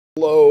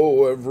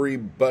Hello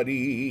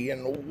everybody,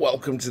 and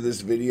welcome to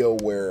this video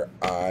where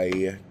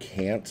I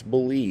can't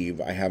believe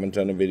I haven't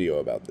done a video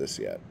about this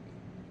yet.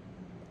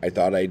 I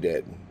thought I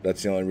did.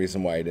 That's the only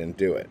reason why I didn't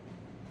do it.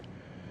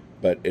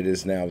 But it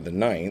is now the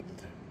 9th,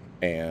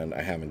 and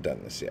I haven't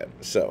done this yet.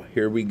 So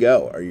here we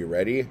go. Are you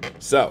ready?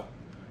 So,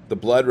 The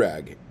Blood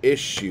Rag,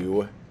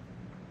 issue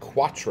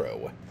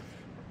 4.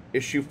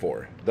 Issue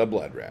 4, The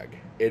Blood Rag.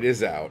 It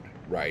is out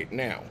right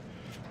now.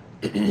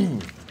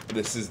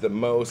 This is the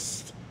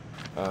most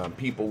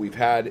people we've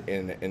had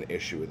in an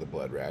issue of The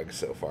Blood Rag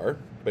so far,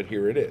 but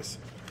here it is.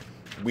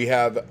 We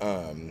have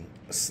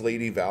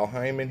Slady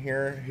Valheim in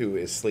here, who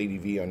is Slady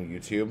V on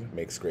YouTube,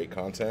 makes great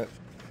content.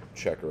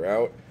 Check her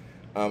out.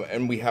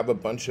 And we have a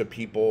bunch of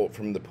people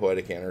from the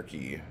Poetic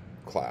Anarchy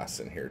class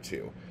in here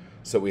too.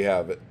 So we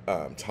have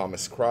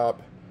Thomas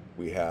Kropp,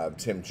 we have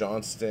Tim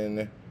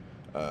Johnston,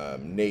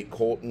 Nate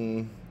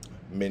Colton,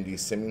 Mindy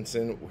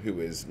Simonson,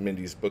 who is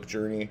Mindy's book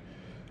journey.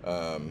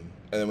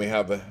 And then we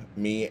have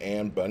me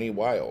and Bunny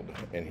Wild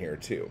in here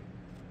too.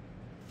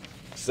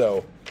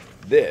 So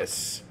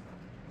this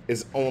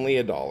is only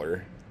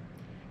 $1.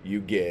 You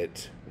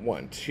get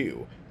 1,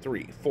 2,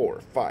 3,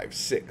 4, 5,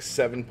 6,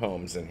 7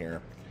 poems in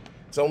here.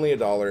 It's only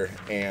 $1,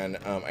 and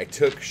I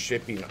took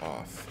shipping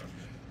off.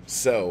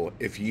 So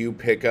if you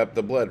pick up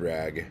the Blood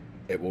Rag,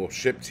 it will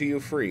ship to you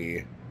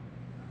free,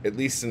 at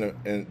least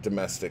in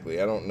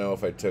domestically. I don't know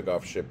if I took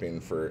off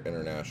shipping for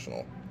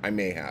international. I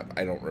may have.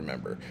 I don't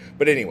remember.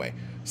 But anyway,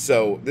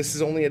 so this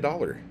is only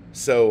 $1.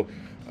 So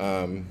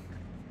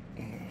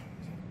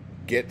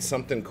get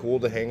something cool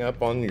to hang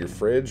up on your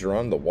fridge or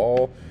on the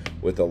wall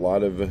with a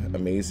lot of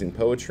amazing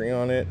poetry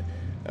on it.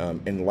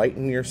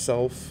 Enlighten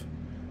yourself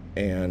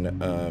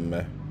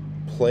and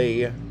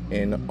play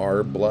in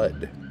our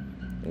blood.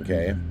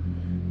 Okay?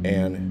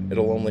 And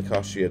it'll only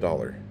cost you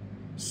 $1.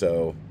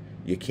 So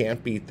you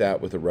can't beat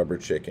that with a rubber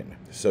chicken.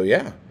 So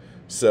yeah.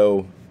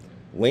 So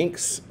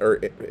links, or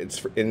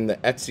it's in the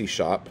Etsy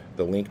shop,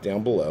 the link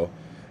down below,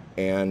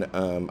 and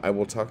I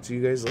will talk to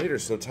you guys later.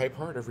 So type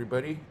hard,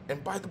 everybody,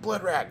 and buy the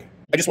Blood Rag.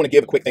 I just want to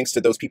give a quick thanks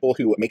to those people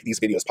who make these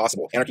videos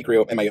possible. Anarchy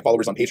Crew and my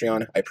followers on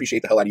Patreon. I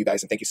appreciate the hell out of you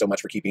guys, and thank you so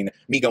much for keeping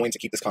me going to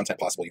keep this content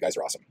possible. You guys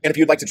are awesome. And if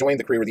you'd like to join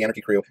the crew or the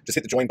Anarchy Crew, just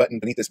hit the join button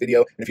beneath this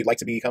video. And if you'd like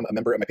to become a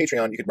member of my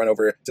Patreon, you could run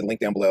over to the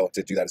link down below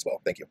to do that as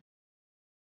well. Thank you.